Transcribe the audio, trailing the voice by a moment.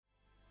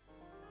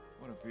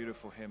What a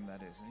beautiful hymn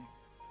that is,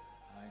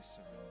 eh? I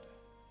surrender.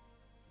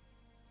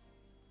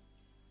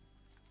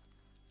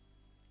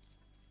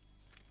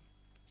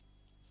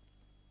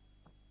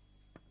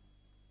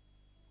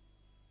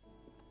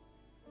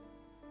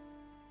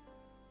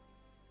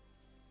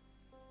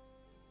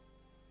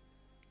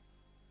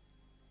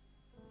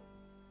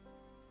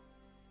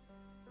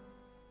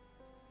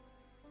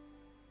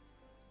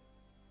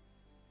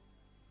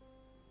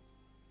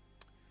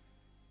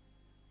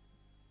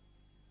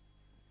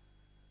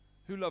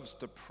 Who loves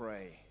to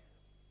pray?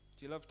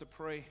 Do you love to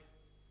pray?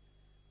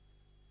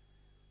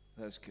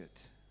 That's good.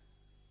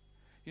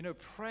 You know,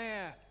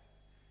 prayer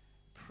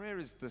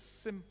is the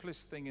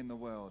simplest thing in the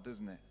world,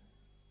 isn't it?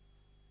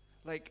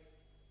 Like,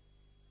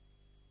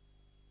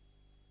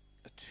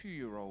 a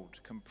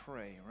 2-year-old can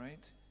pray,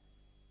 right?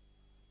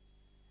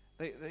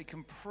 They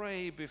can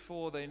pray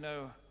before they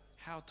know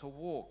how to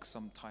walk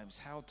sometimes,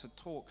 how to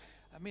talk.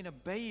 I mean, a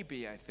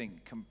baby, I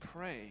think, can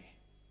pray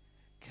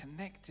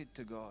connected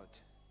to God.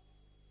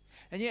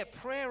 And yet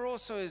prayer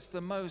also is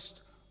the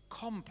most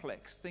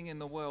complex thing in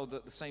the world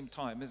at the same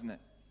time, isn't it?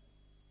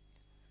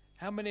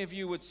 How many of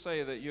you would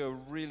say that you're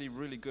really,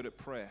 really good at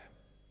prayer?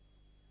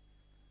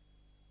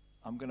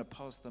 I'm going to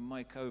pass the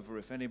mic over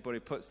if anybody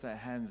puts their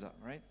hands up,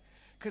 right?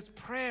 Because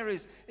prayer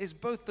is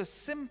both the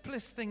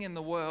simplest thing in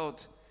the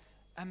world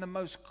and the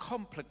most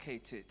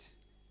complicated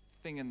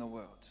thing in the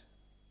world.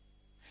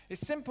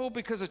 It's simple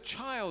because a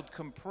child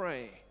can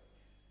pray.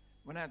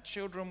 When our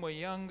children were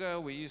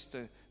younger, we used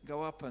to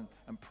go up and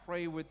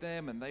pray with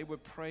them, and they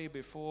would pray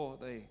before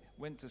they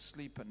went to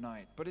sleep at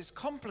night. But it's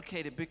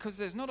complicated because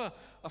there's not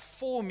a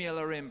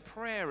formula in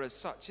prayer as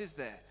such, is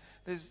there?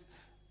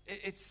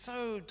 It's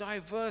so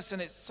diverse,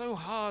 and it's so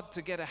hard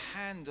to get a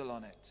handle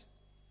on it.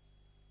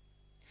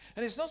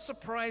 And it's not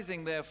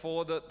surprising,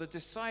 therefore, that the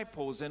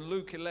disciples in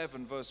Luke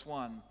 11, verse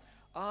 1,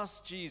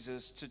 asked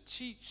Jesus to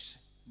teach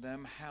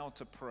them how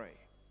to pray.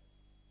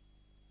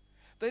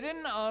 They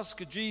didn't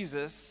ask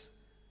Jesus,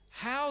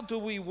 how do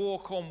we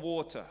walk on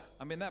water?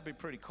 I mean, that'd be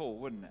pretty cool,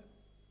 wouldn't it?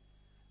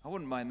 I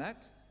wouldn't mind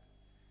that.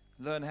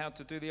 Learn how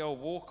to do the old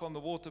walk on the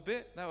water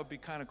bit. That would be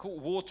kind of cool.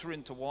 Water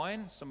into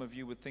wine. Some of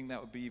you would think that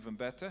would be even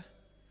better.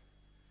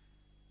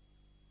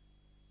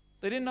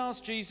 They didn't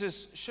ask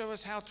Jesus, show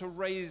us how to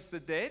raise the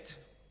dead.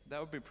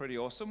 That would be pretty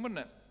awesome, wouldn't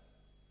it?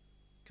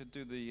 Could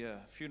do the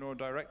funeral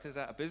directors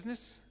out of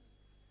business.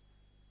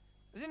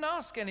 They didn't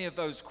ask any of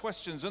those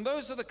questions, and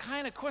those are the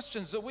kind of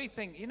questions that we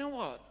think, you know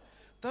what?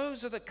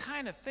 Those are the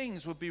kind of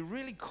things would be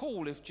really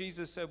cool if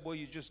Jesus said, well,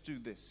 you just do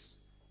this.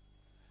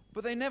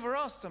 But they never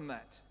asked them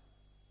that.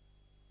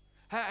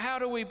 How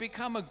do we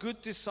become a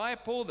good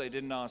disciple? They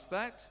didn't ask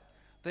that.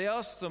 They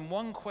asked them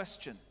one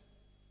question.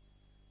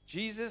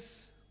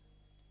 Jesus,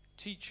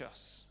 teach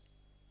us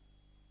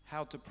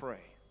how to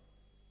pray.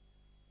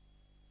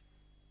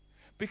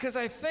 Because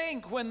I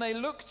think when they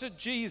looked at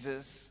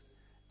Jesus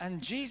and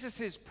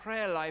Jesus'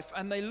 prayer life,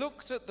 and they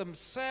looked at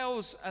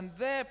themselves and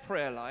their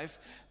prayer life,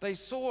 they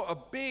saw a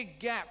big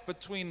gap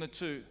between the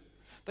two.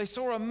 They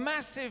saw a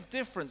massive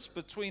difference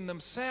between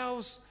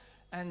themselves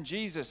and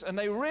Jesus. And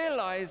they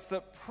realized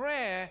that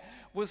prayer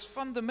was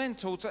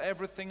fundamental to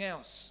everything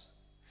else.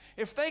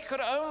 If they could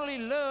only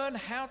learn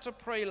how to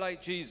pray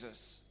like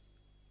Jesus,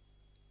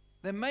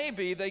 then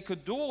maybe they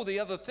could do all the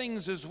other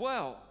things as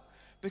well.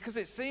 Because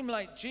it seemed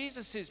like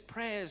Jesus'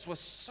 prayers were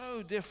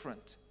so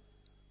different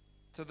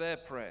to their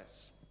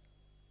prayers.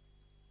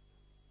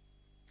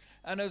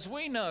 And as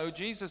we know,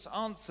 Jesus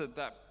answered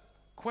that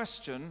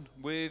question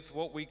with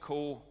what we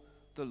call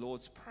the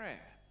Lord's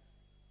Prayer,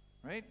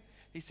 right?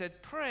 He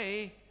said,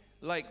 pray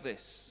like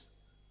this.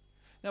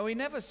 Now, he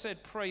never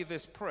said, pray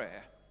this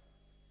prayer.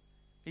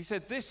 He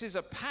said, this is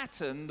a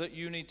pattern that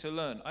you need to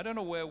learn. I don't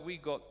know where we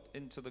got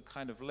into the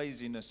kind of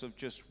laziness of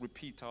just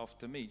repeat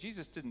after me.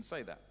 Jesus didn't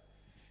say that.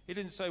 He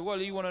didn't say,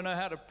 well, you want to know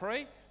how to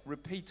pray?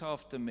 Repeat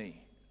after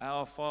me.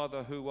 Our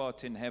Father who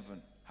art in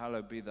heaven,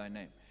 hallowed be thy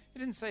name. He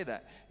didn't say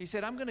that. He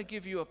said, I'm going to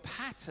give you a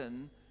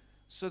pattern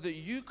so that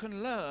you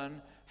can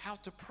learn how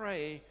to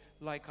pray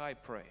like I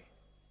pray.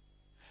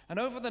 And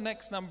over the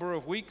next number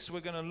of weeks,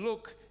 we're going to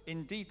look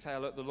in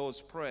detail at the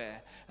Lord's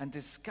Prayer and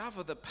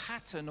discover the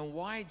pattern and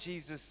why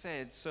Jesus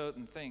said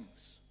certain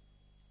things.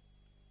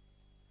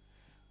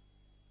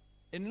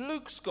 In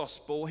Luke's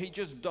gospel, he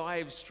just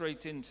dives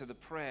straight into the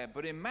prayer.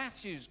 But in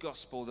Matthew's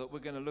gospel that we're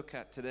going to look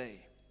at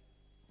today,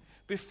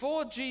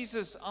 before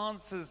Jesus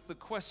answers the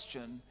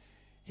question,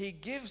 he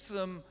gives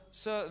them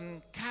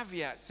certain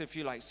caveats, if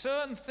you like,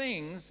 certain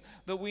things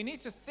that we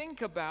need to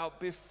think about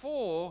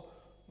before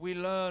we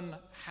learn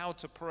how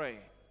to pray.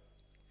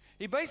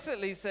 He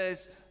basically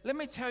says, let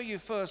me tell you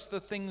first the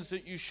things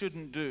that you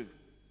shouldn't do.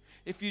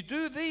 If you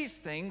do these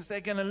things, they're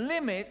going to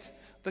limit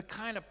the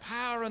kind of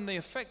power and the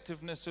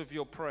effectiveness of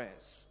your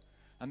prayers.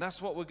 And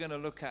that's what we're going to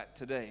look at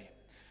today.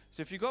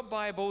 So if you've got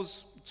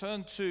Bibles,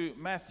 turn to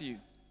Matthew.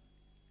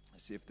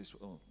 Let's see if this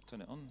will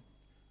turn it on.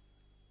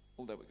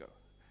 Oh, there we go.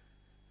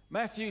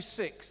 Matthew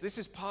 6. This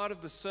is part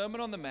of the Sermon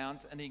on the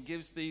Mount, and he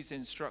gives these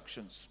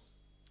instructions.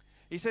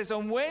 He says,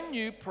 and when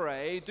you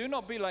pray, do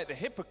not be like the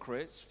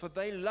hypocrites, for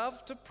they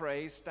love to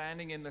pray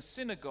standing in the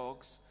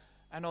synagogues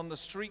and on the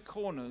street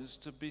corners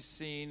to be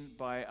seen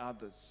by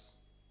others.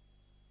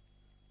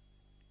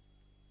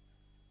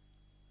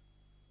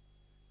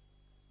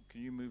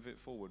 Can you move it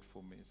forward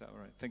for me? Is that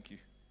all right? Thank you.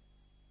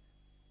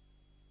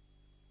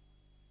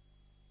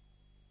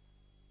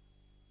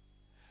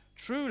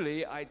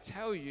 Truly, I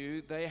tell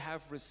you, they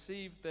have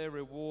received their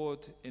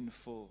reward in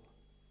full.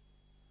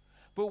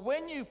 But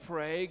when you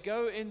pray,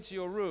 go into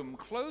your room,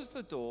 close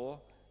the door,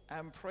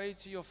 and pray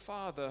to your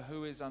Father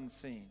who is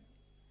unseen.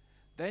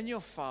 Then your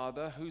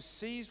Father, who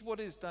sees what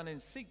is done in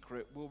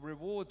secret, will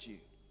reward you.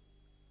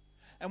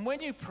 And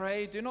when you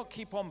pray, do not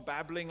keep on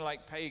babbling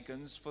like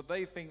pagans, for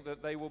they think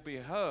that they will be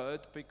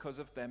heard because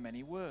of their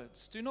many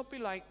words. Do not be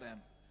like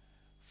them,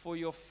 for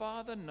your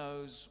Father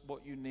knows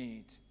what you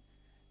need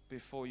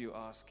before you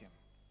ask him.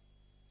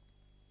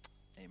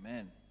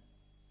 Amen.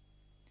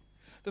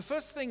 The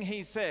first thing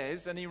he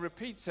says, and he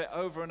repeats it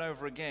over and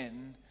over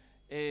again,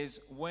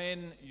 is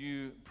when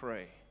you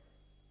pray.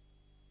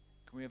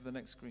 Can we have the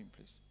next screen,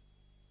 please?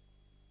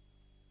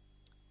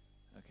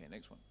 Okay,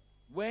 next one.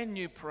 When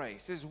you pray.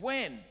 It says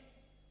when.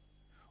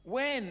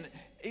 When.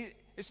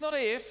 It's not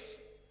if,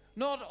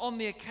 not on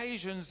the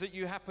occasions that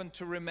you happen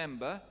to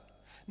remember,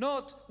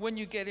 not when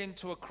you get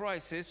into a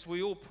crisis.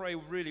 We all pray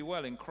really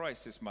well in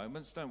crisis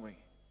moments, don't we?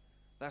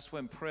 That's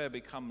when prayer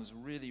becomes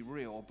really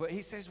real. But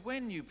he says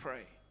when you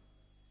pray.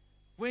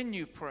 When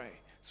you pray.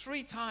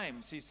 3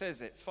 times he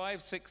says it,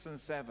 5, 6, and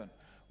 7.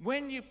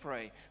 When you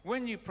pray,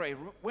 when you pray,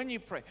 when you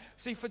pray.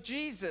 See, for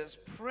Jesus,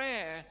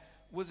 prayer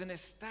was an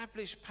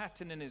established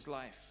pattern in his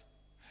life.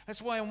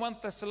 That's why in 1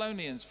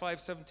 Thessalonians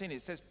 5:17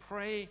 it says,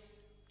 pray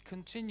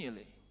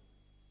continually.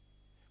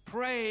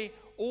 Pray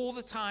all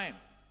the time.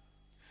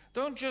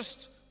 Don't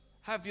just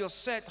have your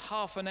set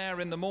half an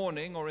hour in the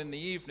morning or in the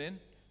evening,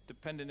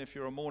 depending if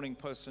you're a morning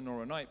person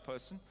or a night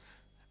person.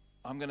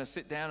 I'm going to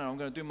sit down and I'm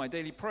going to do my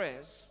daily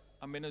prayers.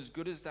 I mean, as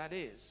good as that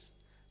is.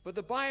 But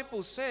the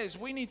Bible says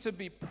we need to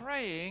be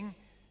praying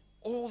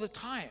all the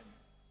time.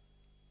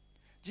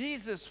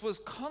 Jesus was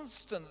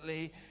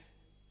constantly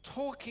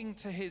talking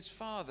to his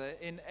Father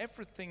in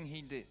everything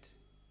he did.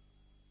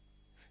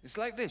 It's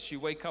like this. You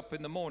wake up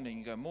in the morning,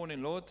 you go,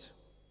 morning, Lord.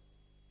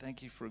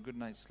 Thank you for a good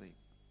night's sleep.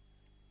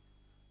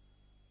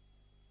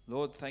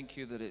 Lord, thank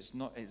you that it's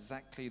not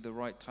exactly the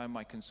right time.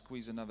 I can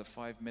squeeze another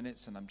 5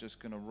 minutes and I'm just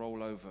going to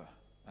roll over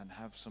and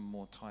have some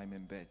more time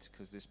in bed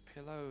because this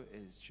pillow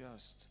is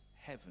just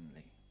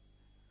heavenly.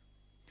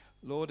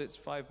 Lord, it's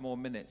 5 more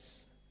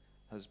minutes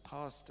has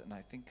passed and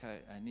I think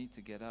I need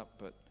to get up,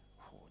 but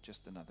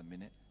just another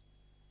minute.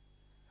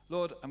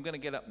 Lord, I'm going to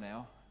get up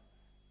now.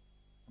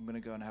 I'm going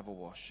to go and have a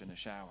wash and a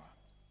shower.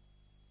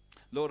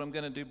 Lord, I'm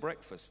going to do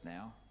breakfast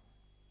now.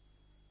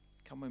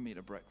 Come with me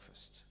to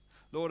breakfast.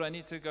 Lord, I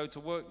need to go to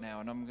work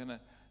now and I'm going to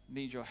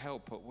need your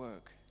help at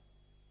work.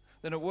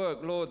 Then at work,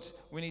 Lord,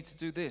 we need to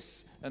do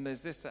this, and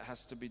there's this that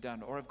has to be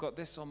done. Or I've got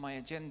this on my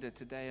agenda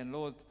today, and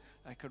Lord,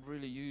 I could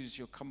really use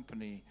your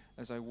company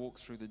as I walk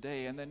through the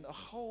day. And then the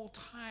whole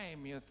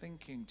time you're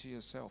thinking to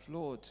yourself,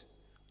 Lord,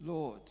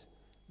 Lord,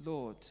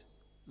 Lord,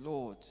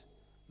 Lord,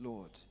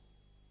 Lord.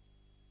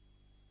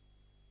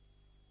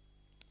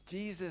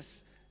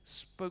 Jesus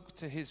spoke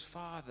to his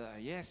Father,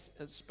 yes,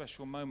 at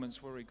special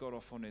moments where he got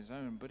off on his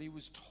own, but he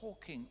was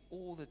talking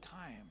all the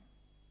time.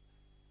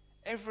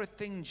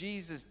 Everything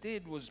Jesus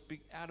did was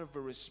out of a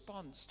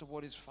response to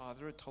what his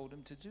Father had told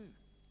him to do.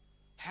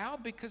 How?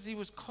 Because he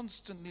was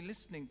constantly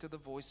listening to the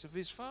voice of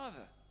his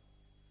Father.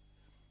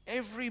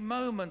 Every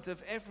moment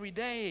of every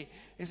day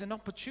is an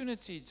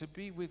opportunity to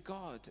be with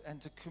God and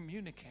to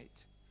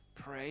communicate.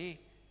 Pray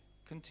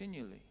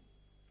continually.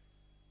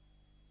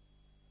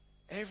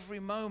 Every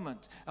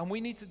moment. And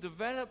we need to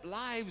develop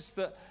lives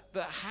that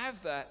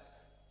have that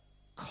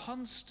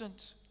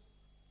constant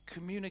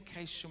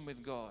communication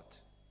with God.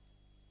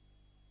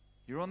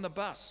 You're on the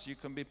bus, you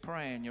can be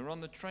praying. You're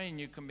on the train,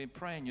 you can be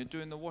praying. You're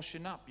doing the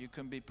washing up, you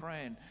can be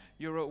praying.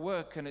 You're at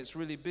work and it's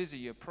really busy,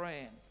 you're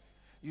praying.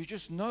 You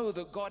just know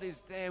that God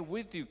is there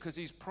with you because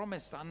he's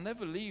promised, I'll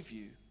never leave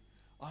you.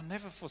 I'll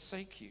never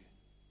forsake you.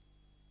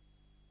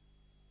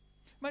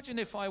 Imagine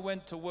if I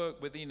went to work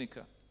with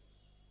Enika.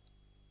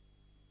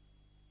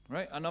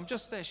 Right? And I'm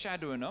just there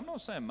shadowing her. I'm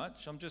not saying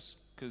much. I'm just,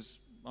 because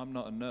I'm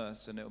not a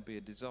nurse and it would be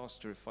a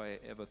disaster if I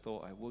ever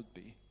thought I would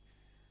be.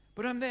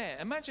 But I'm there.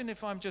 Imagine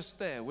if I'm just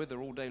there with her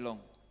all day long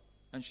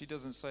and she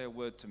doesn't say a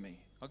word to me.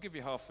 I'll give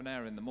you half an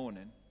hour in the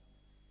morning.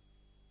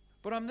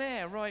 But I'm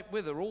there right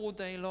with her all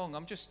day long.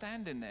 I'm just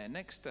standing there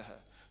next to her,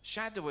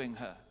 shadowing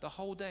her the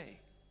whole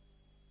day.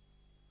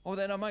 Or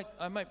then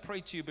I might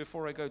pray to you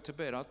before I go to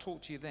bed. I'll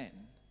talk to you then.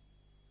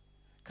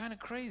 Kind of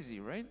crazy,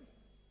 right?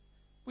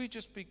 We'd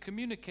just be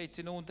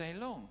communicating all day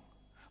long.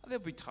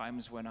 There'll be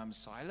times when I'm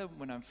silent,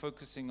 when I'm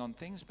focusing on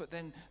things, but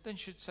then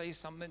she'd say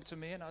something to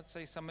me and I'd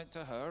say something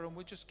to her and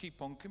we'd just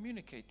keep on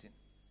communicating.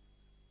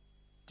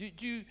 Do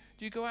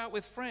you go out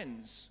with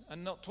friends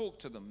and not talk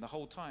to them the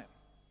whole time?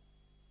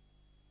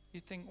 You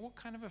think, what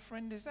kind of a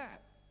friend is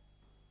that?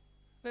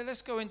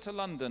 Let's go into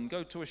London,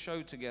 go to a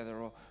show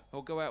together,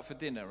 or go out for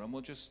dinner, and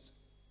we'll just,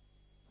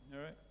 all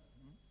right,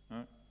 all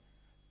right.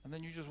 And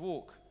then you just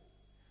walk.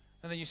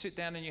 And then you sit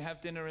down and you have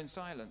dinner in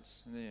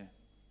silence. And then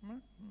you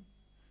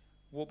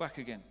walk back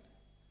again.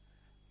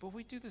 But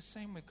we do the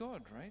same with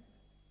God, right?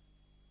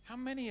 How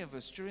many of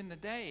us during the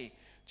day,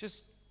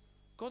 just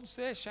God's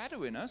there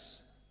shadowing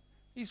us.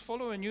 He's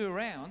following you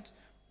around,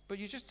 but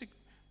you're just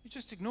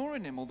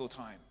ignoring him all the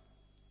time.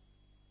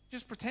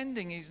 Just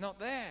pretending he's not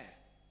there.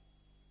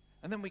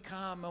 And then we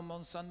come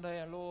on Sunday,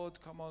 and Lord,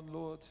 come on,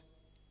 Lord.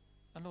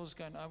 And Lord's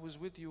going, I was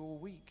with you all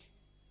week.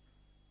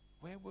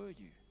 Where were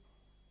you?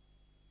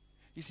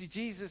 You see,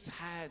 Jesus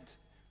had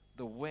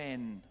the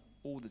when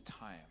all the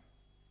time.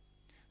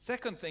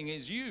 Second thing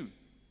is you.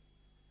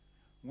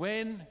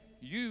 When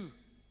you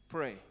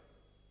pray.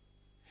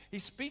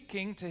 He's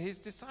speaking to his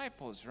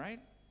disciples, right?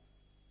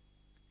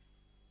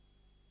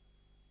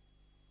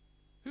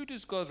 Who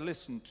does God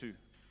listen to?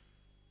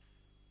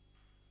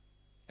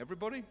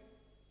 Everybody?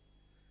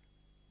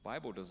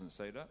 Bible doesn't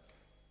say that.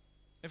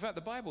 In fact,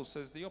 the Bible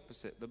says the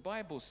opposite. The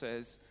Bible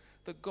says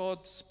that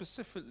God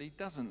specifically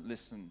doesn't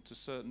listen to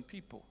certain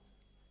people.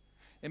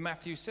 In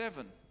Matthew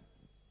 7,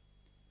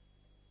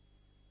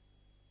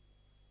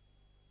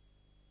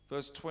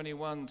 verse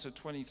 21 to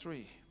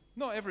 23,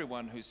 not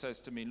everyone who says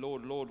to me,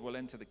 Lord, Lord, will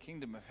enter the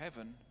kingdom of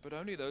heaven, but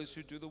only those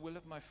who do the will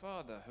of my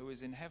Father who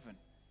is in heaven.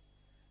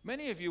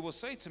 Many of you will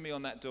say to me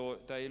on that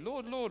day,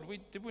 Lord, Lord,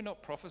 did we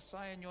not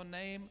prophesy in your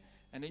name,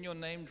 and in your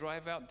name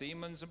drive out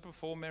demons and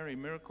perform many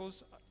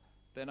miracles?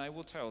 Then I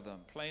will tell them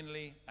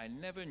plainly, I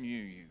never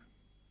knew you.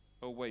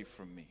 Away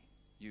from me,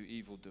 you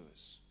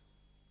evildoers.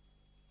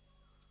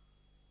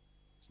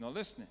 He's not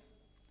listening.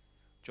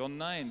 John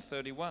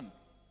 9:31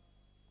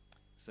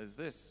 says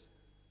this.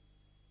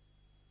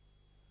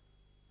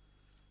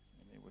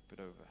 Let me whip it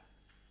over.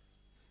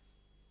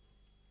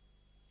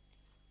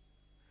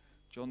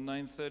 John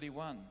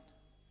 9:31.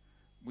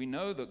 We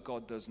know that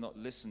God does not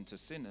listen to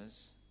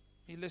sinners.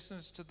 He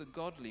listens to the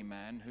godly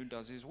man who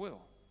does his will.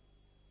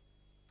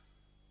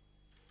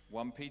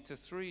 1 Peter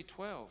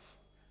 3:12,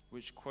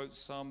 which quotes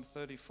Psalm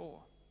 34,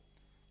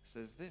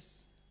 says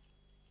this.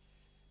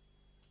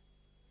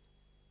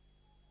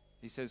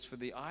 He says, for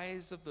the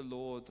eyes of the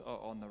Lord are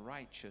on the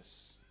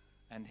righteous,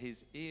 and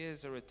his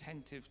ears are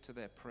attentive to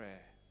their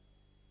prayer.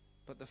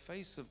 But the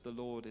face of the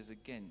Lord is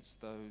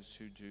against those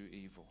who do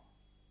evil.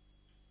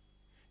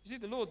 You see,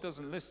 the Lord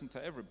doesn't listen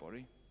to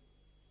everybody.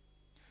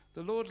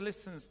 The Lord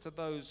listens to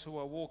those who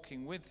are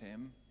walking with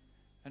him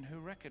and who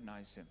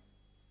recognize him.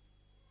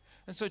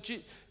 And so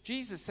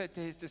Jesus said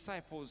to his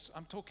disciples,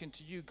 I'm talking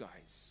to you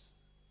guys.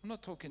 I'm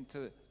not talking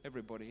to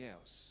everybody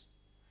else.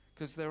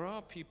 Because there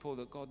are people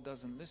that God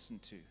doesn't listen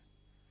to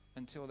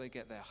until they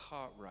get their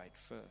heart right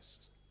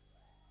first.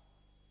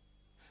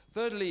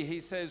 Thirdly, he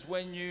says,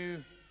 when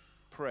you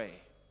pray.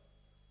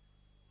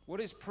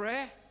 What is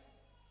prayer?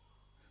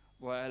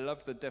 Well, I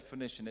love the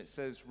definition. It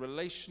says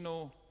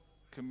relational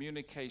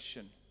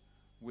communication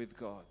with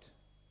God.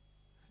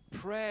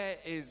 Prayer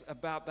is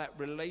about that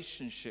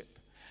relationship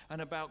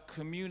and about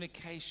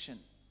communication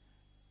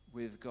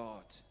with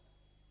God.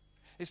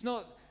 It's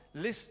not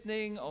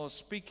listening or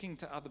speaking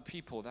to other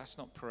people. That's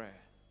not prayer.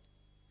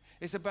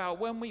 It's about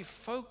when we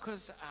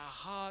focus our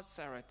hearts,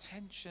 our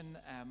attention,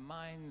 our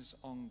minds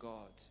on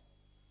God.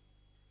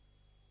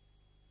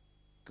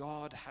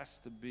 God has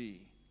to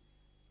be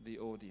the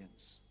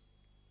audience.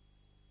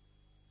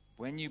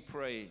 When you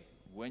pray,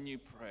 when you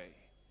pray,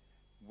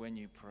 when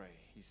you pray,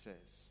 he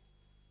says.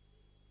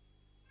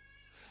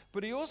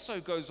 But he also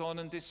goes on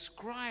and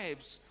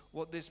describes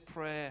what this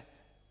prayer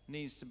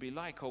needs to be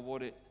like, or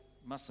what it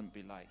mustn't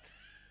be like.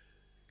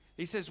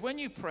 He says, when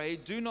you pray,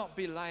 do not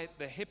be like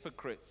the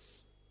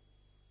hypocrites,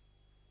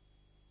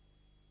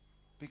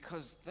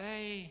 because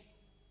they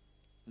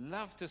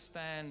love to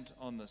stand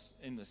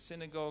in the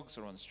synagogues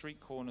or on street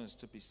corners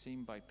to be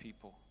seen by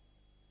people,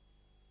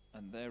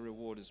 and their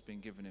reward has been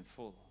given in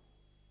full.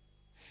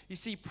 You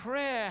see,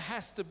 prayer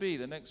has to be,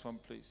 the next one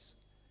please,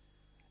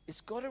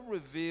 it's got to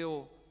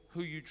reveal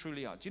who you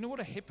truly are. Do you know what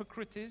a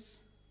hypocrite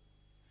is?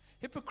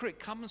 Hypocrite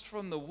comes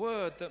from the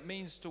word that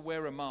means to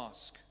wear a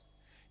mask.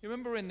 You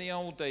remember in the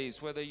old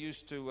days where they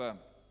used to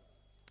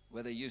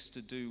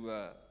do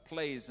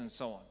plays and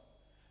so on,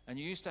 and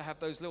you used to have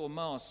those little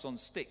masks on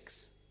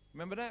sticks.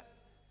 Remember that?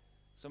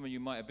 Some of you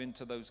might have been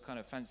to those kind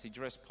of fancy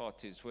dress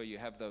parties where you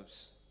have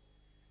those,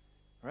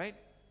 right?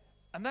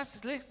 And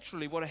that's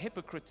literally what a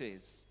hypocrite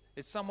is.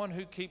 It's someone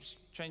who keeps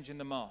changing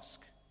the mask,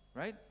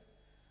 right?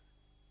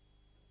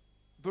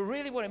 But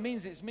really what it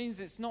means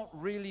it's not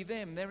really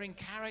them. They're in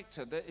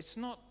character. It's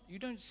not, you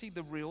don't see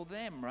the real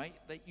them, right?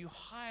 That you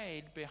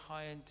hide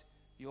behind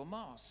your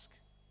mask.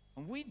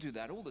 And we do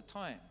that all the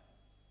time.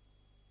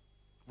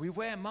 We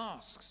wear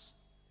masks.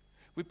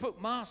 We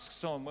put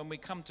masks on when we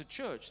come to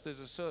church.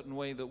 There's a certain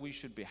way that we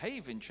should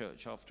behave in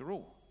church after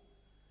all.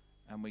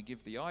 And we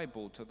give the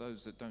eyeball to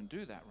those that don't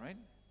do that, right?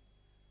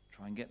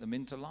 Try and get them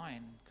into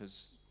line,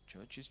 because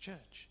church is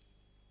church.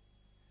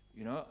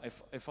 You know,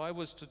 if I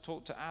was to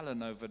talk to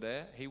Alan over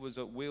there, he was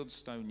at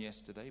Wealdstone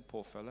yesterday,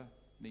 poor fella.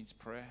 needs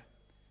prayer.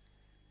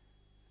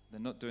 They're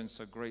not doing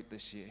so great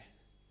this year.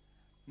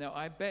 Now,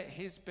 I bet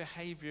his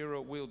behavior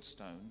at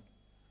Wealdstone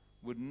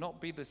would not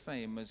be the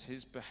same as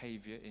his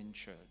behavior in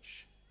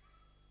church.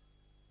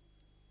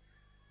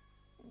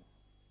 Ooh,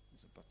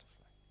 there's a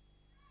butterfly.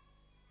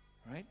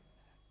 Right?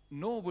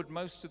 Nor would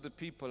most of the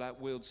people at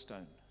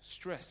Wealdstone.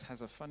 Stress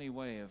has a funny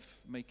way of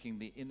making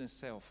the inner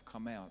self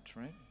come out,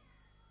 right?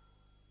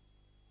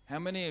 How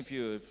many of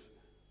you have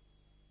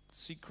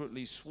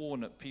secretly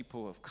sworn at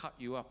people who have cut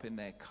you up in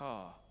their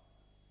car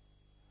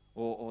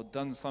or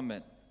done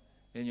something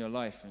in your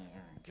life?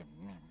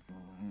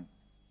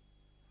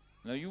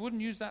 No, you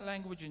wouldn't use that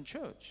language in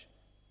church.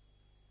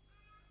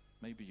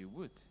 Maybe you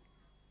would.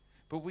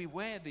 But we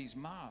wear these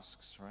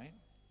masks, right?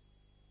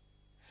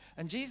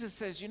 And Jesus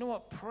says, you know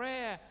what?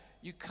 Prayer,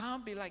 you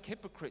can't be like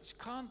hypocrites.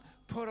 You can't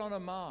put on a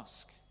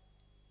mask.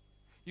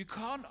 You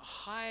can't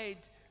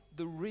hide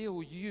the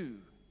real you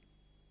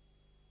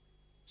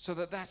so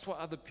that that's what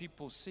other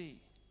people see.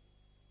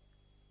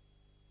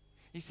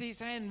 You see, he's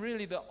saying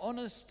really that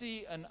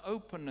honesty and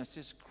openness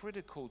is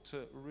critical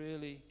to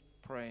really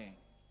praying.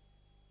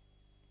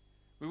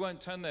 We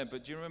won't turn there,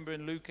 but do you remember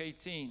in Luke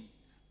 18,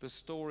 the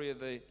story of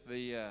the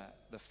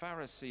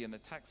Pharisee and the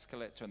tax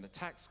collector? And the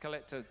tax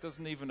collector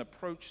doesn't even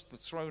approach the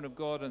throne of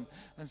God and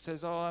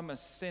says, oh, I'm a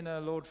sinner,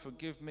 Lord,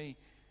 forgive me,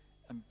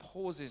 and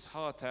pours his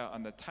heart out.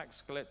 And the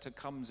tax collector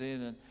comes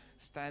in and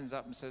stands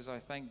up and says, I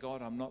thank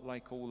God I'm not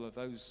like all of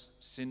those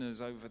sinners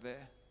over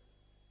there.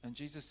 And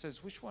Jesus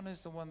says, which one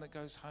is the one that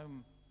goes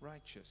home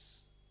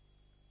righteous?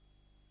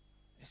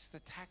 It's the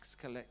tax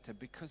collector,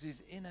 because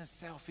his inner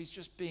self, he's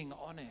just being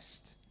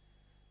honest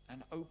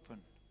and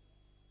open.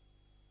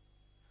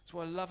 That's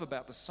what I love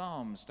about the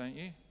Psalms, don't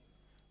you?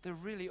 They're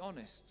really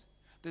honest.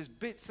 There's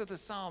bits of the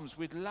Psalms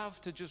we'd love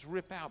to just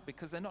rip out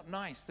because they're not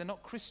nice. They're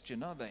not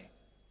Christian, are they?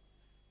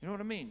 You know what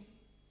I mean?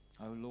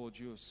 Oh Lord,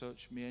 you have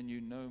searched me and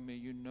you know me.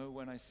 You know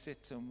when I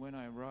sit and when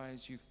I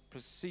rise. You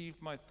perceive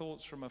my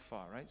thoughts from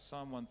afar, right?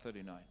 Psalm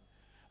 139.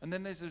 And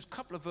then there's a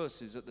couple of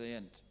verses at the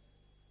end.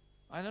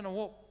 I don't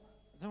know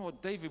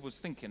what David was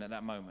thinking at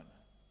that moment.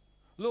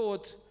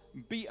 Lord,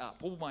 beat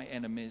up all my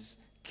enemies,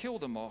 kill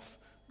them off,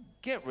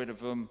 get rid of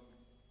them.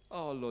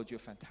 Oh, Lord, you're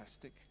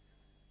fantastic.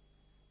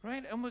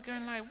 Right? And we're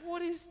going like,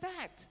 what is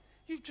that?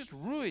 You've just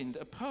ruined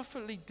a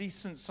perfectly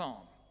decent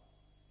psalm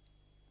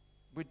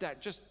with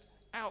that just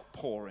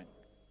outpouring.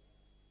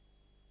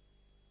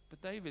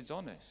 But David's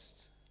honest,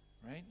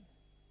 right?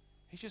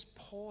 He just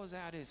pours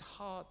out his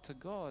heart to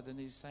God and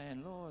he's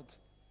saying, Lord,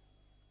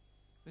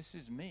 this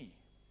is me.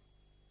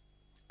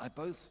 I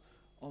both,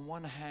 on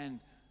one hand,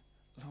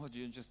 Lord,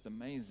 you're just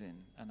amazing,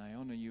 and I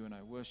honor you and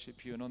I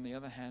worship you. And on the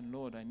other hand,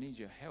 Lord, I need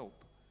your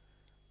help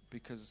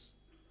because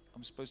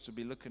I'm supposed to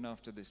be looking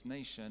after this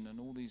nation and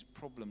all these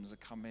problems have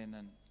come in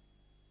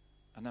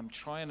and I'm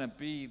trying to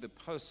be the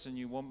person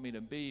you want me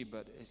to be,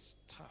 but it's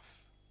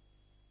tough.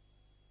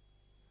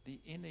 The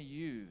inner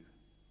you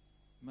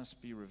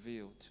must be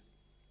revealed.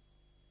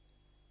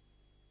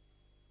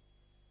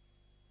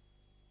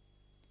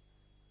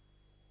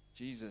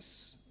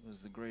 Jesus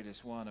was the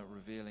greatest one at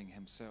revealing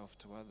himself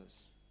to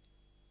others.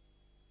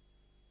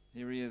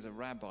 Here he is, a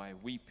rabbi,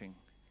 weeping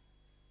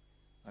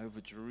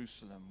over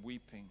Jerusalem,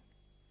 weeping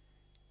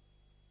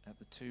at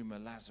the tomb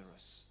of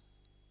Lazarus.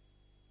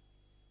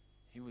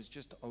 He was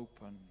just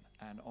open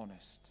and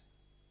honest.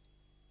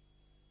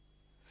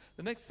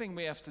 The next thing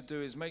we have to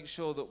do is make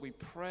sure that we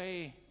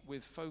pray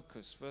with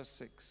focus. Verse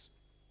 6.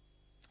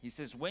 He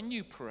says, when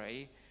you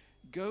pray,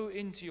 go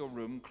into your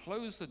room,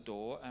 close the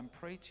door, and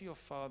pray to your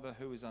Father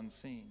who is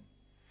unseen.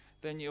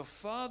 Then your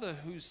Father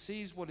who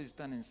sees what is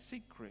done in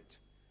secret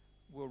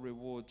will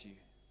reward you.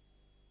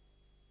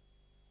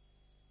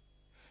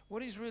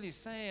 What he's really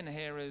saying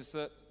here is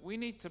that we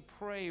need to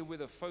pray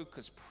with a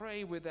focus,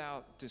 pray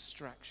without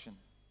distraction.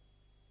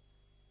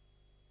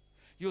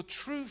 Your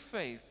true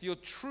faith, your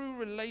true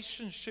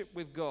relationship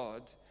with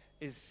God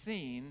is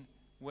seen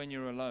when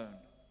you're alone.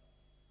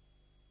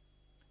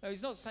 Now,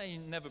 he's not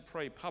saying never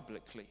pray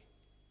publicly,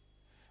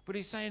 but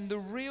he's saying the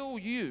real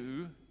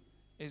you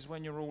is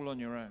when you're all on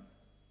your own.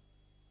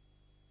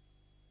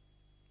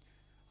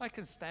 I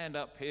can stand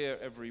up here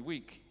every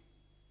week,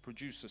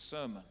 produce a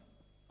sermon.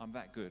 I'm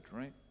that good,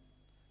 right?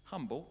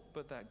 Humble,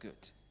 but that good.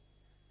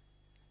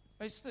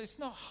 It's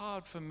not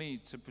hard for me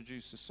to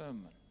produce a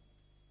sermon.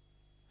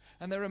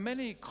 And there are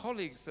many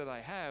colleagues that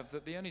I have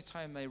that the only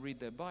time they read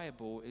their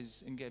Bible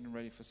is in getting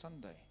ready for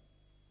Sunday.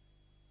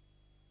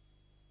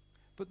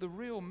 But the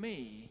real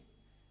me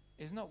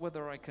is not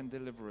whether I can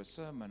deliver a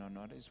sermon or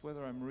not. It's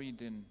whether I'm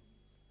reading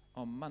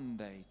on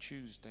Monday,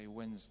 Tuesday,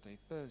 Wednesday,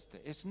 Thursday.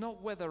 It's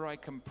not whether I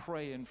can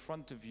pray in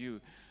front of you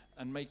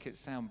and make it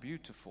sound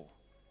beautiful.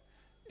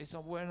 It's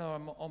when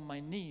I'm on my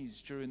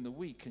knees during the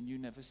week and you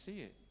never see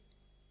it.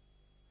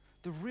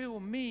 The real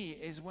me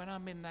is when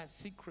I'm in that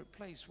secret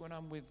place, when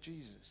I'm with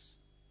Jesus.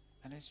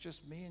 And it's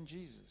just me and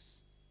Jesus.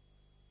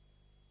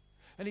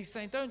 And he's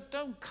saying,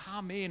 don't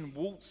come in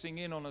waltzing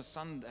in on a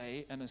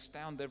Sunday and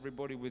astound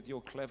everybody with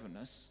your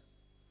cleverness.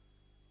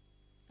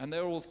 And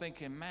they're all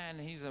thinking, man,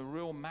 he's a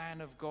real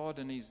man of God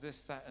and he's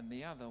this, that, and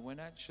the other, when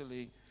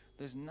actually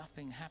there's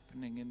nothing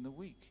happening in the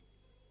week.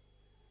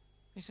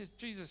 He says,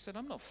 Jesus said,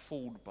 I'm not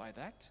fooled by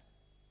that.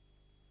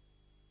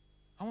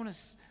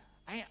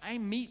 I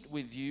meet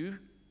with you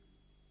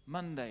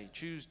Monday,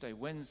 Tuesday,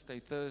 Wednesday,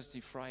 Thursday,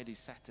 Friday,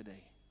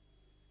 Saturday,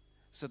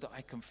 so that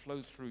I can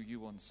flow through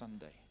you on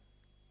Sunday.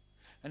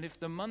 And if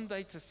the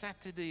Monday to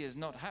Saturday is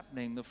not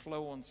happening, the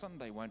flow on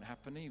Sunday won't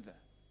happen either.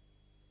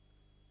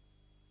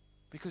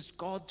 Because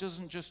God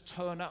doesn't just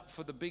turn up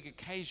for the big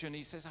occasion.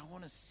 He says, I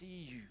want to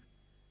see you.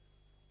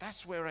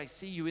 That's where I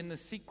see you, in the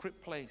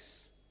secret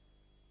place.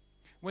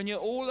 When you're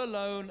all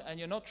alone and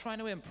you're not trying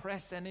to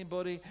impress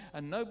anybody,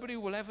 and nobody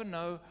will ever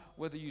know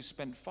whether you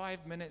spent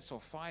 5 minutes or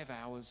 5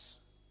 hours,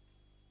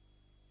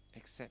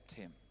 except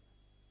him.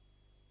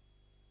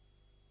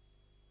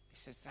 He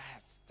says,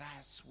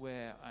 that's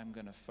where I'm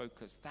going to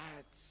focus.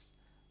 That's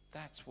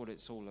what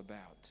it's all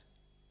about.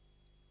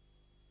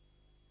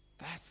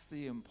 That's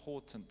the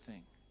important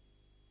thing.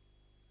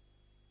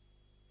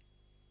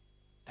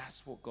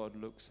 That's what God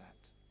looks at.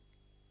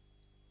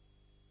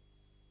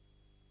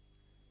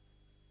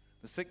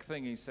 The sixth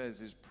thing he says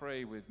is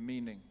pray with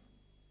meaning.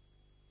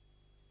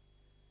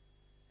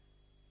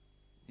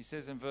 He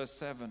says in verse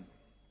 7,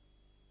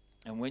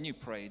 and when you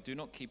pray, do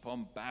not keep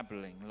on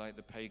babbling like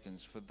the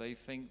pagans, for they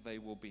think they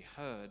will be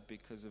heard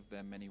because of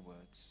their many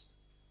words.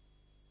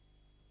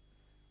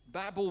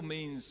 Babble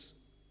means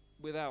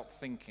without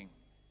thinking.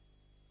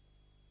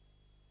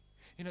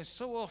 You know,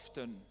 so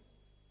often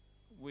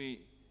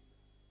we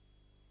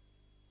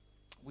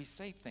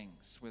say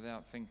things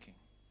without thinking.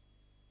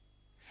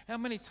 How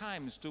many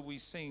times do we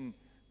sing,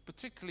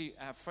 particularly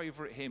our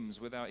favorite hymns,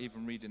 without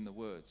even reading the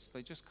words?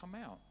 They just come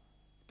out,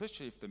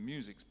 especially if the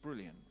music's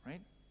brilliant,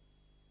 right?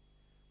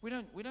 We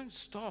don't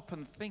stop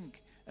and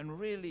think and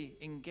really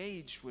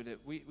engage with it.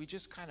 We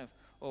just kind of,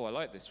 oh, I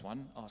like this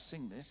one, I'll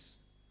sing this.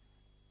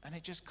 And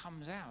it just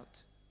comes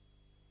out.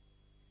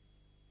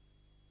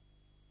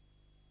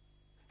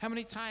 How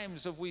many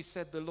times have we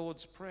said the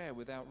Lord's Prayer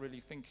without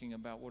really thinking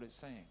about what it's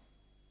saying?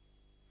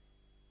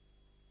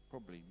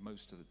 Probably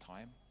most of the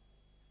time.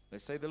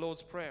 Let's say the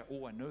Lord's Prayer.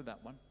 Oh, I know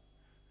that one.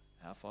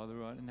 Our Father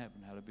who art in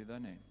heaven, hallowed be thy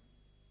name.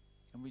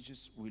 And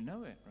we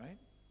know it, right?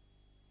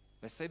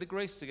 Let's say the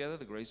grace together.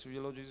 The grace of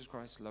your Lord Jesus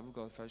Christ, the love of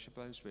God, the fellowship of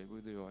the Holy Spirit,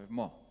 with you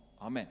evermore.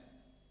 Amen.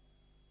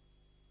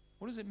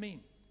 What does it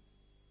mean?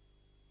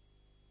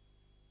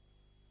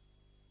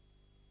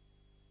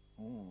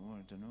 Oh,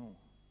 I don't know.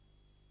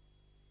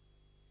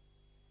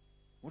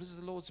 What does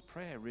the Lord's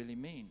Prayer really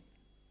mean?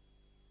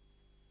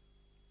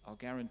 I'll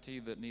guarantee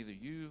that neither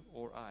you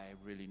or I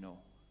really know.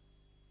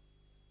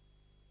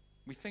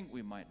 We think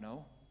we might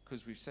know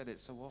because we've said it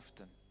so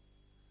often.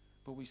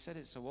 But we've said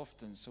it so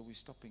often, so we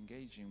stop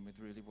engaging with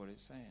really what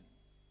it's saying.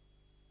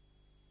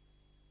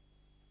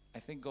 I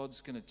think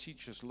God's going to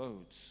teach us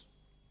loads,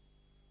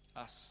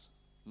 as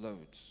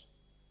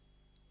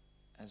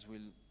we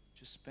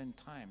just spend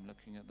time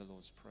looking at the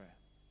Lord's Prayer.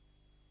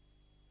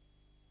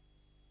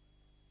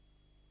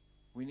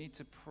 We need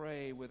to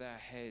pray with our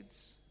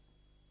heads.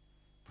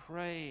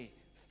 Pray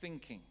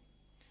thinking.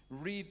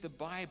 Read the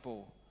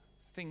Bible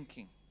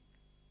thinking.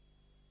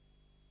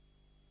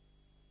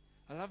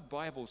 I love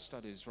Bible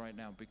studies right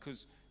now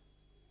because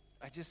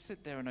I just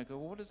sit there and I go,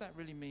 well, what does that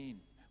really mean?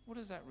 What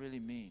does that really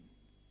mean?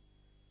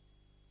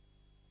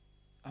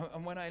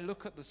 And when I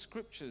look at the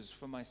scriptures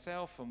for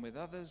myself and with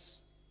others,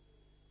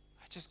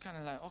 I just kind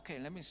of like, okay,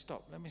 let me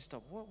stop.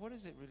 What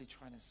is it really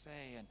trying to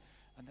say?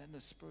 And then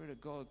the Spirit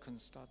of God can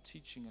start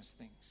teaching us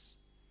things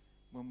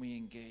when we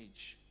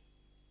engage.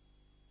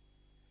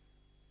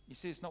 You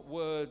see, it's not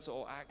words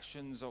or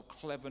actions or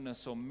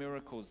cleverness or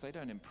miracles. They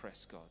don't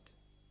impress God.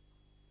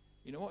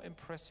 You know what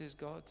impresses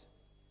God?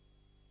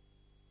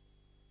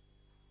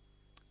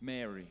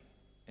 Mary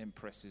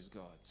impresses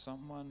God.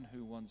 Someone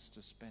who wants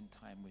to spend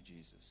time with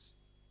Jesus.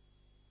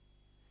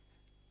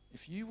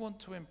 If you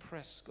want to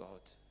impress God,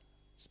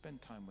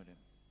 spend time with him.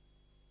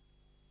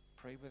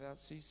 Pray without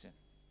ceasing.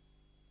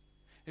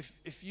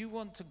 If you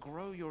want to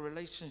grow your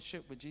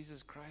relationship with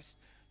Jesus Christ,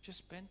 just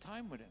spend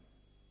time with him.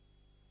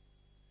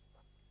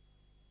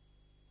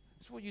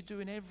 It's what you do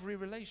in every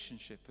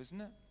relationship, isn't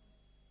it?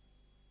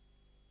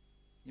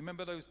 You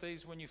remember those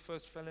days when you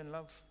first fell in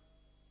love?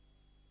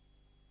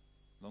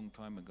 Long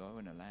time ago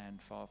in a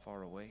land far,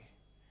 far away.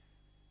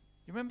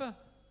 You remember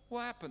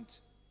what happened?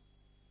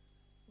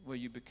 Where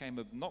you became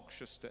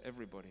obnoxious to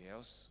everybody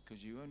else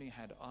because you only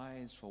had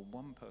eyes for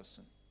one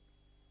person.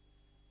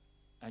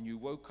 And you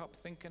woke up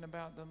thinking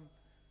about them.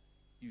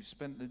 You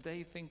spent the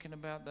day thinking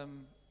about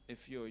them.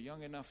 If you're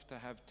young enough to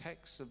have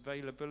text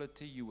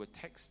availability, you were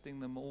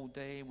texting them all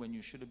day when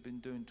you should have been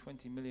doing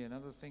 20 million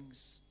other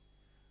things.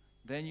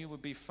 Then you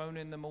would be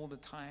phoning them all the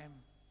time.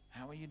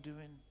 How are you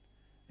doing?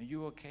 Are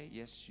you okay?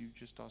 Yes, you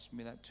just asked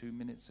me that 2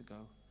 minutes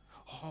ago.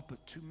 Oh,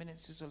 but 2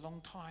 minutes is a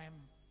long time.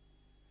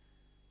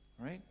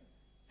 Right?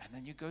 And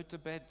then you go to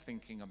bed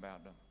thinking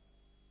about them.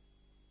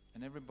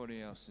 And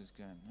everybody else is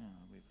going, oh,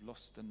 we've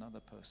lost another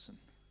person.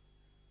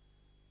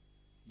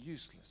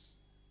 Useless.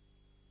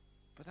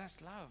 But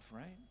that's love,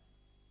 right?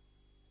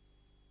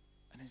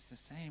 And it's the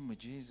same with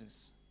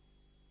Jesus.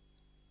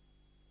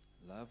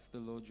 Love the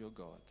Lord your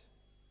God.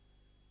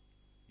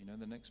 You know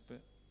the next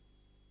bit?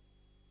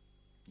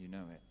 You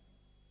know it.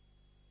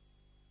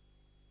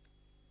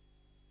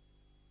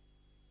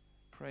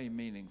 Pray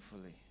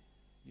meaningfully.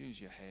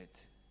 Use your head.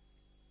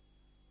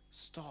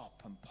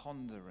 Stop and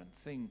ponder and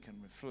think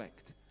and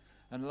reflect.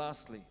 And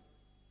lastly,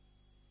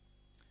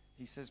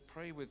 he says,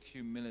 pray with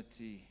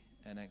humility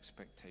and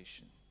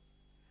expectation.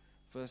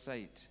 Verse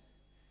 8,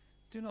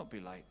 do not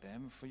be like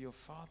them, for your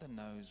Father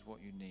knows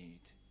what you need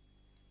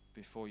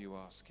before you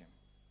ask him.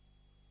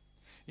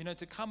 You know,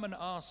 to come and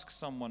ask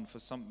someone for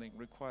something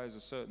requires a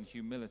certain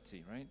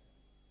humility, right?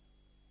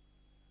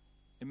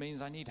 It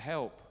means I need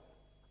help.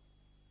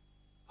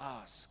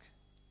 Ask,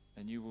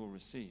 and you will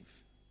receive.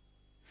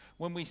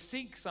 When we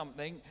seek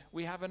something,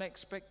 we have an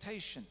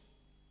expectation.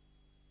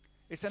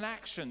 It's an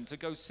action to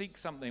go seek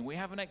something. We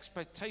have an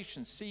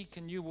expectation. Seek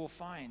and you will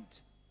find.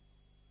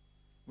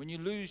 When you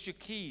lose your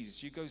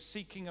keys, you go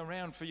seeking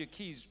around for your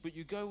keys, but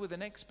you go with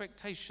an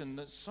expectation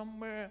that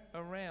somewhere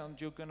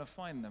around you're going to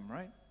find them,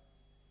 right?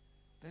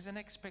 There's an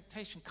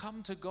expectation.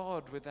 Come to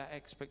God with that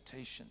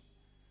expectation.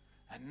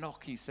 And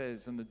knock, he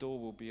says, and the door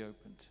will be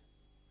opened.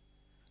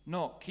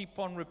 Knock, keep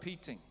on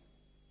repeating.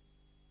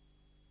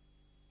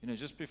 You know,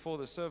 just before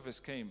the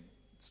service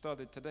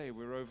started today,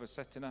 we were over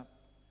setting up.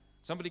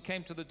 Somebody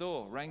came to the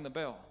door, rang the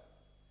bell.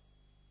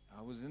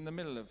 I was in the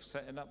middle of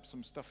setting up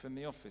some stuff in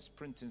the office,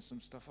 printing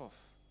some stuff off.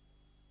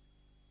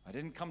 I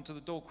didn't come to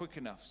the door quick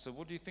enough. So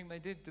what do you think they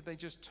did? Did they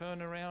just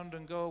turn around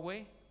and go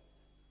away?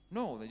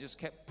 No, they just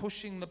kept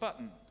pushing the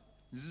button.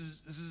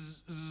 Zzz,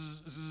 zzz,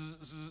 zzz, zzz,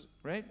 zzz,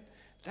 right?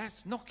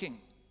 That's knocking.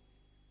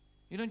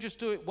 You don't just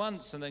do it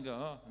once and then go,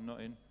 oh, I'm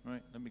not in.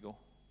 Right, let me go.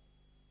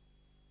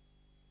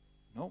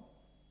 No,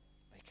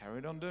 they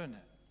carried on doing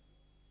it.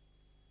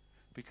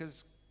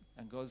 Because,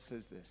 and God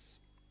says this,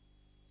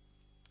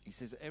 he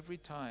says, every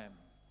time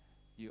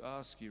you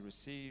ask, you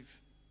receive,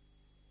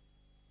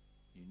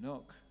 you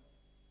knock,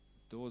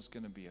 the door's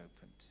going to be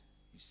opened.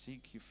 You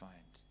seek, you find.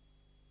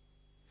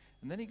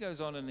 And then he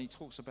goes on and he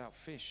talks about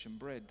fish and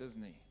bread,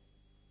 doesn't he?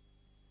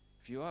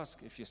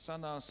 If your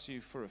son asks you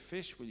for a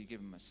fish, will you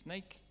give him a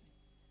snake?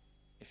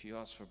 If you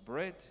ask for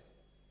bread,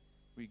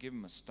 will you give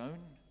him a stone?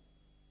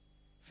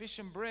 Fish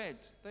and bread,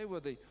 they were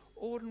the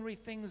ordinary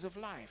things of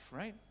life,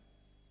 right?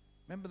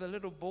 Remember the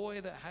little boy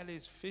that had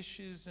his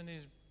fishes and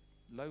his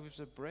loaves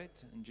of bread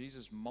and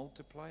Jesus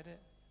multiplied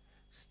it?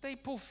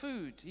 Staple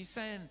food. He's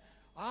saying,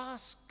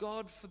 ask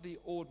God for the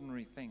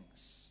ordinary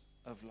things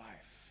of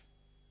life.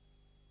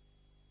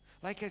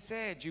 Like I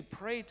said, you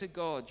pray to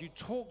God, you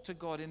talk to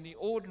God in the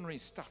ordinary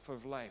stuff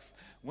of life.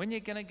 When you're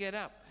going to get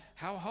up,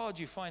 how hard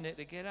you find it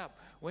to get up.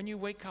 When you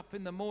wake up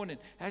in the morning,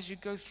 as you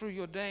go through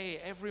your day,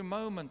 every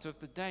moment of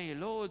the day,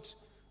 Lord,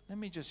 let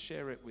me just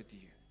share it with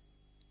you.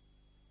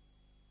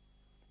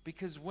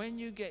 Because when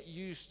you get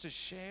used to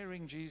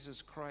sharing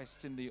Jesus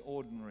Christ in the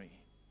ordinary,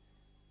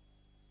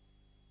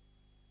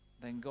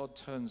 then God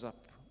turns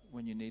up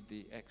when you need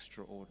the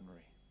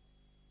extraordinary.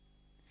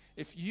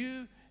 If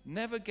you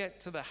never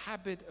get to the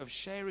habit of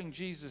sharing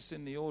Jesus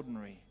in the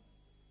ordinary,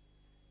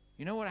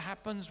 you know what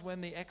happens when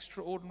the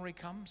extraordinary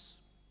comes?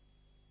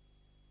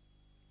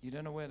 You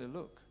don't know where to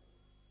look.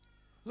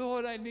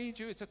 Lord, I need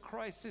you. It's a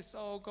crisis.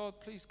 Oh, God,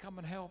 please come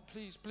and help.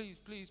 Please, please,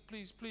 please,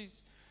 please,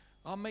 please.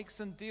 I'll make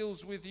some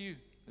deals with you.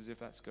 As if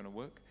that's going to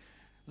work.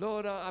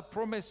 Lord, I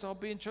promise I'll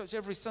be in church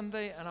every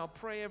Sunday and I'll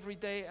pray every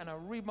day and I'll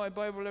read my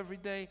Bible every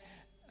day.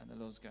 And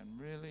the Lord's going,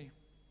 really?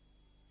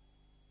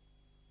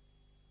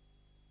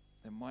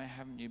 Then why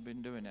haven't you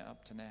been doing it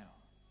up to now?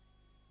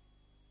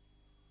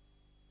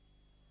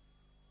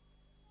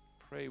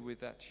 Pray with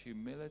that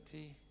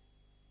humility.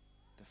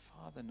 The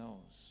Father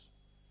knows.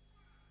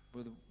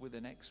 With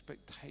an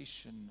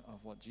expectation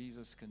of what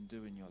Jesus can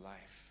do in your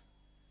life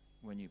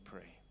when you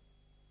pray.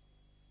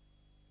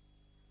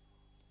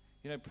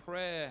 You know,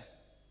 prayer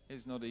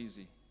is not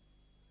easy.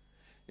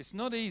 It's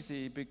not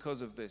easy because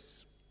of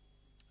this.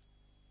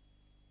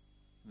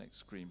 Next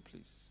screen,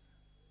 please.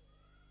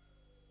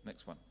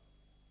 Next one.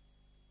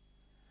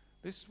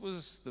 This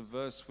was the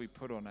verse we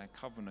put on our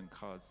covenant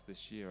cards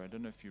this year. I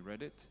don't know if you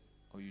read it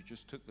or you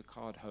just took the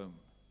card home.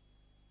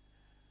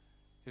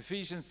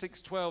 Ephesians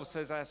 6:12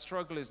 says, our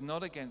struggle is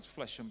not against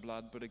flesh and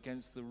blood, but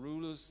against the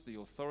rulers, the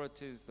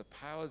authorities, the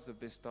powers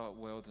of this dark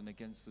world, and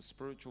against the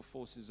spiritual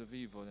forces of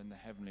evil in the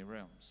heavenly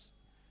realms.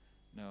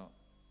 Now,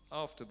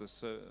 after the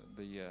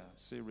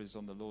series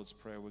on the Lord's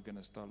Prayer, we're going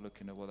to start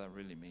looking at what that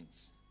really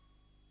means.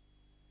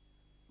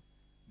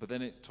 But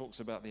then it talks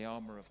about the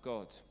armor of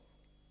God.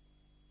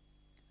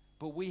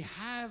 But we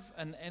have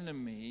an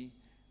enemy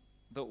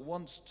that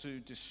wants to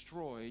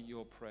destroy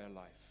your prayer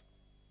life.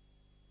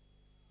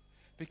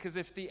 Because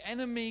if the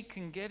enemy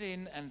can get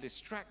in and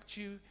distract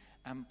you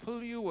and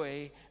pull you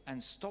away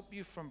and stop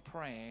you from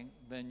praying,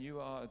 then you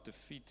are a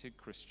defeated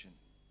Christian.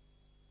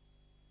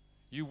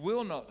 You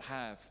will not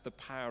have the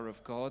power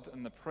of God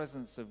and the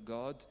presence of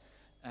God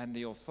and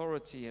the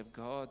authority of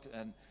God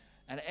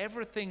and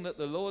everything that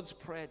the Lord's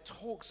Prayer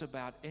talks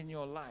about in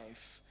your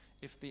life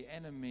if the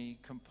enemy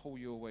can pull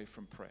you away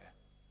from prayer.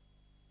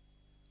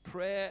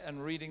 Prayer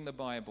and reading the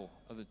Bible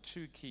are the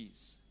two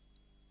keys.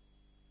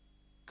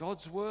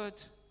 God's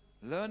word,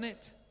 learn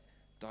it,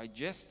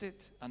 digest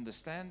it,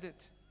 understand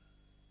it.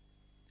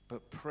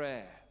 But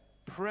prayer,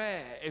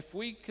 if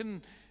we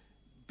can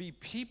be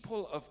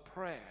people of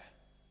prayer,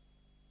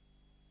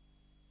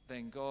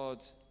 then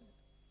God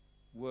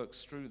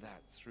works through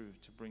that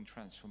to bring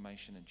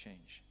transformation and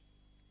change.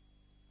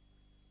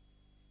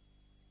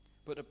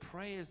 But to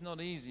pray is not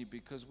easy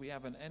because we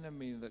have an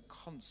enemy that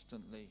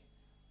constantly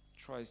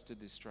tries to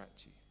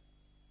distract you.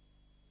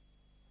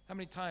 How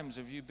many times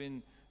have you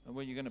been,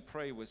 when you're going to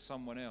pray with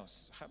someone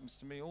else? It happens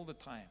to me all the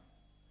time.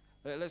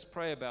 Let's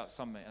pray about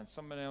something, and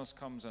someone else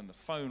comes and the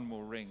phone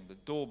will ring, the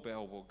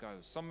doorbell will go,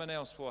 something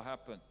else will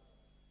happen,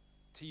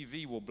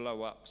 TV will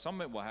blow up,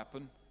 something will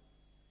happen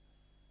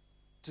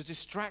to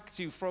distract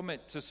you from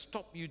it, to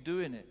stop you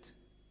doing it,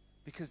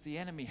 because the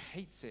enemy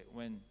hates it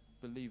when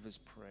believers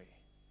pray,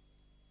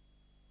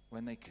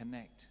 when they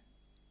connect.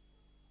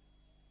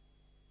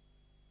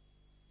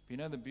 You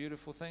know the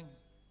beautiful thing?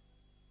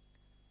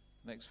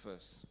 Next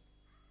verse.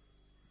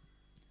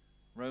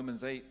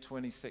 Romans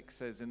 8:26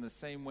 says, in the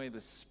same way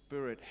the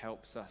Spirit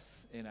helps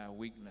us in our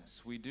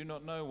weakness. We do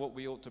not know what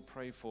we ought to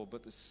pray for,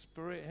 but the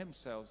Spirit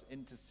himself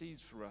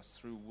intercedes for us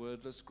through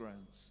wordless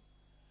groans.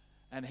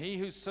 And he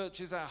who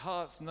searches our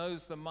hearts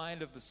knows the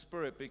mind of the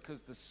Spirit,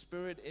 because the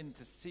Spirit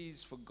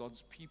intercedes for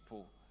God's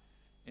people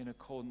in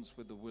accordance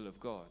with the will of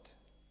God.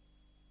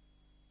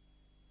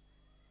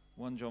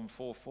 1 John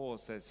 4:4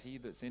 says, he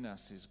that's in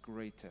us is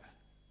greater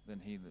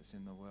than he that's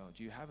in the world.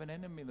 You have an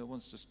enemy that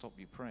wants to stop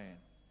you praying,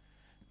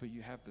 but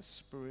you have the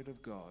Spirit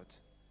of God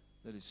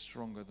that is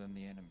stronger than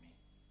the enemy.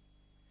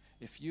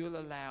 If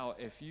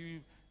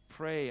you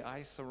pray,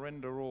 I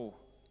surrender all,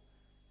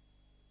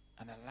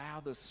 and allow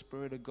the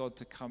Spirit of God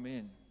to come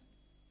in,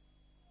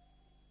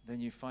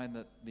 then you find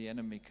that the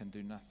enemy can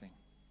do nothing.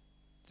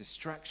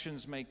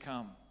 Distractions may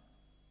come,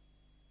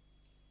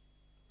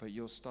 but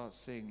you'll start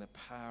seeing the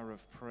power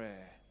of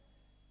prayer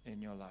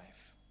in your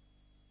life.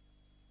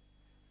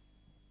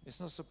 It's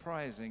not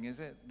surprising, is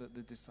it, that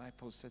the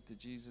disciples said to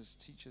Jesus,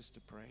 teach us to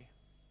pray?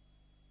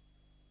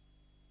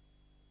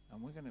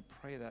 And we're going to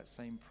pray that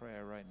same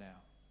prayer right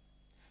now.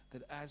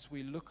 That as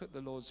we look at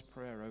the Lord's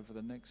Prayer over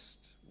the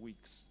next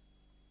weeks,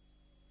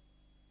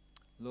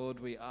 Lord,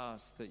 we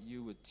ask that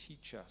you would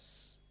teach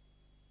us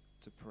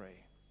to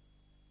pray.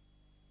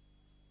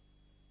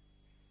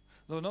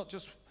 Lord,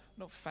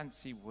 not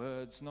fancy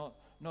words,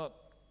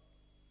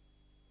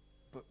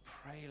 but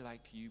pray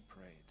like you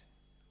prayed.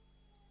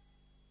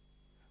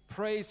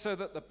 Pray so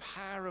that the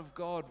power of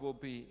God will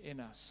be in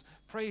us.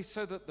 Pray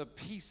so that the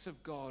peace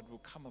of God will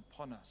come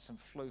upon us and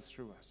flow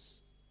through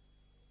us.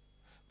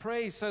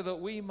 Pray so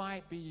that we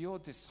might be your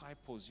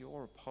disciples,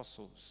 your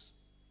apostles.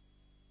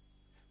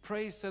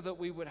 Pray so that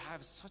we would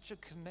have such a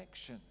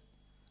connection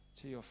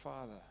to your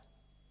Father,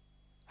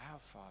 our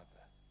Father,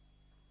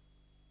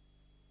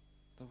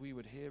 that we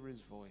would hear his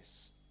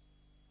voice.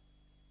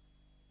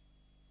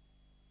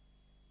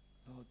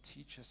 Lord,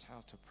 teach us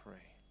how to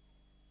pray.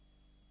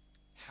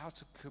 How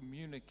to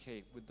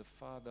communicate with the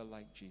Father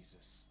like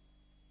Jesus.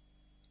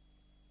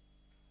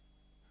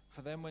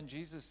 For then when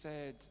Jesus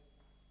said,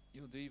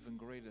 you'll do even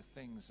greater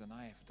things than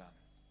I have done,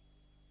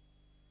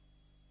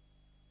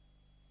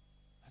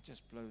 that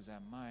just blows our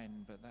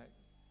mind, but that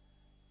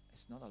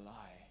it's not a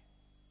lie.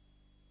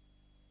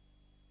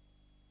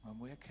 When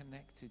we're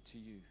connected to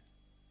you,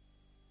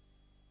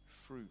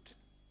 fruit,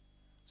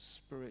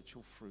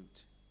 spiritual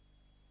fruit,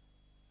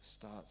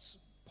 starts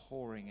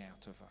pouring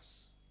out of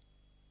us.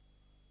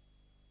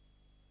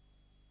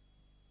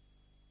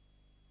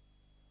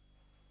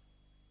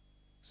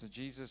 So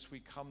Jesus,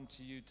 we come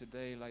to you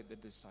today like the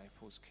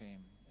disciples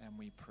came, and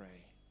we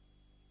pray.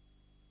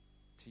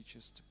 Teach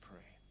us to pray.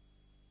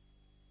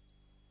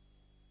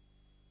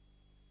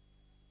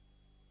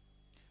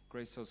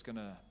 Gracio's going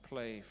to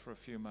play for a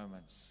few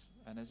moments,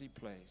 and as he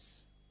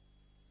plays,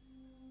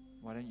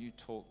 why don't you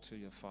talk to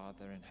your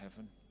Father in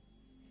heaven?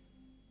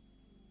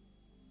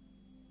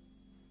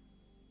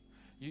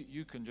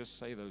 You can just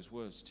say those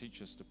words,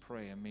 teach us to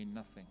pray, and mean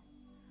nothing.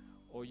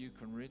 Or you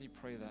can really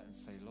pray that and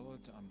say,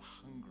 Lord, I'm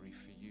hungry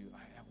for you.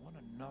 I want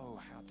to know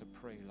how to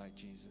pray like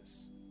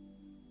Jesus.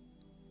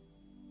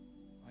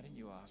 Why don't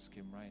you ask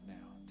him right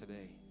now,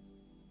 today?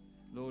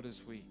 Lord,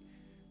 as we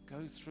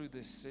go through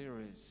this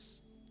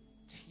series,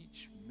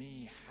 teach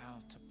me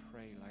how to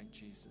pray like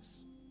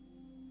Jesus.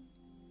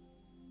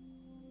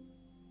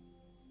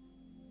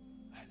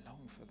 I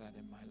long for that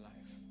in my life.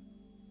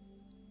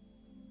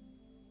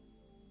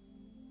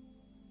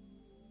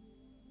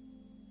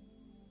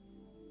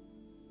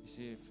 You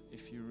see,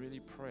 if you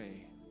really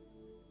pray,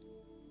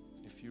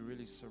 if you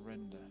really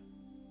surrender,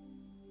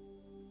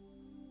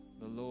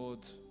 the Lord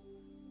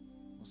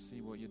will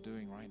see what you're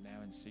doing right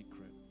now in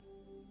secret,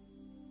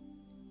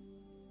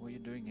 what you're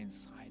doing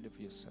inside of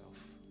yourself,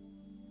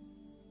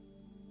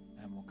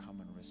 and will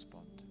come and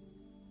respond.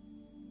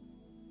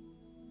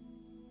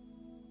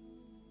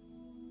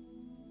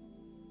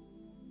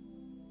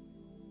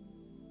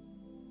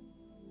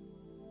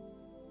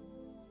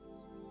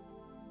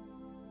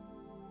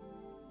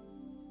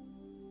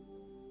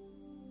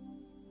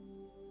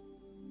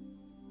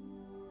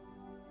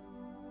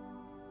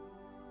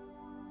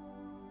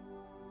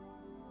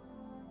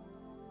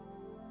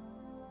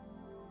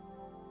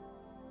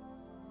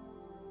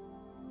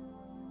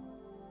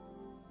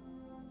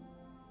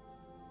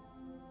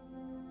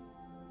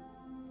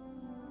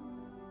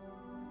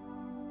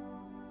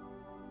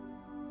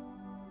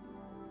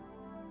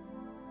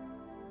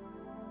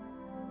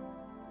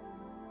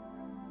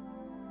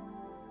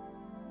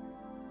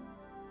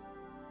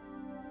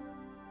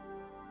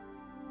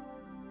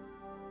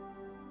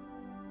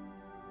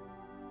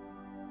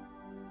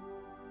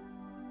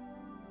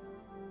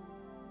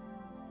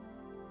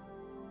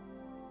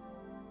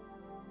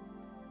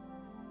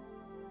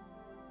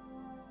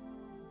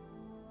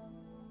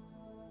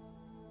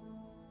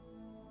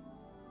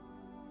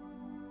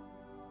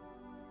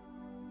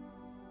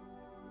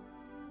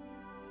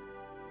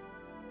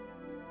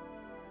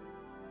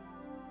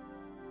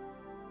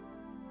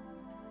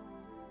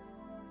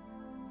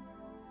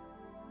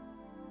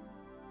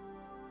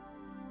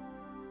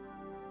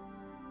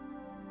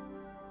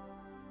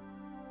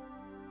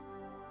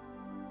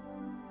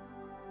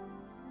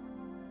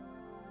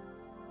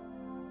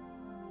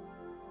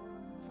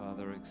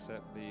 Father,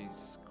 accept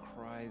these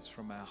cries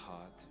from our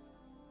heart,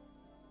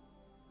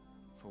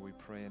 for we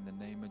pray in the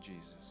name of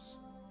Jesus.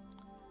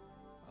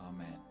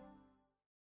 Amen.